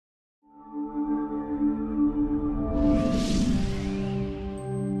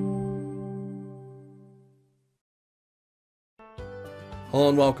Hello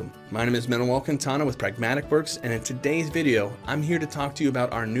and welcome. My name is Manuel Quintana with Pragmatic Works, and in today's video, I'm here to talk to you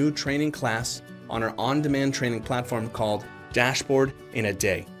about our new training class on our on-demand training platform called Dashboard in a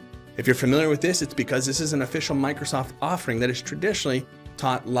Day. If you're familiar with this, it's because this is an official Microsoft offering that is traditionally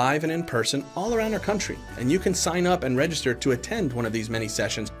taught live and in person all around our country, and you can sign up and register to attend one of these many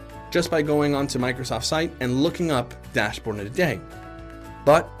sessions just by going onto Microsoft's site and looking up Dashboard in a Day.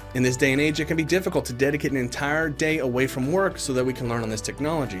 But in this day and age, it can be difficult to dedicate an entire day away from work so that we can learn on this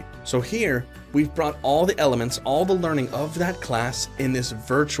technology. So here, we've brought all the elements, all the learning of that class in this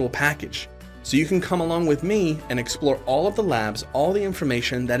virtual package. So you can come along with me and explore all of the labs, all the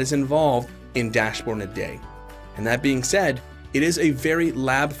information that is involved in Dashboard in a Day. And that being said, it is a very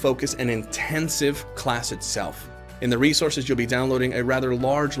lab-focused and intensive class itself. In the resources, you'll be downloading a rather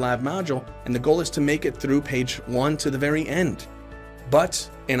large lab module, and the goal is to make it through page 1 to the very end. But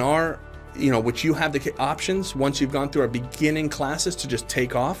in our, which you have the options once you've gone through our beginning classes to just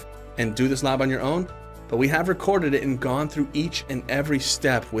take off and do this lab on your own, but we have recorded it and gone through each and every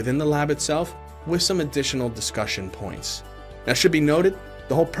step within the lab itself with some additional discussion points. Now, it should be noted,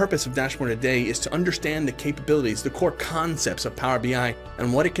 the whole purpose of Dashboard in a Day is to understand the capabilities, the core concepts of Power BI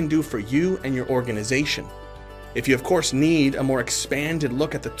and what it can do for you and your organization. If you, of course, need a more expanded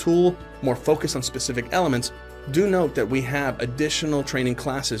look at the tool, more focus on specific elements, do note that we have additional training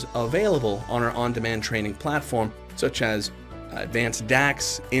classes available on our on-demand training platform, such as Advanced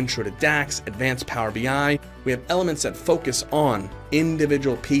DAX, Intro to DAX, Advanced Power BI. We have elements that focus on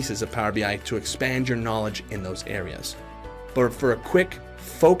individual pieces of Power BI to expand your knowledge in those areas. But for a quick,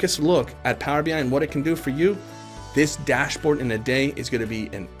 focused look at Power BI and what it can do for you, this Dashboard in a Day is going to be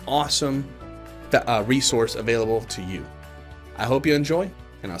an awesome resource available to you. I hope you enjoy,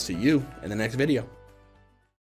 and I'll see you in the next video.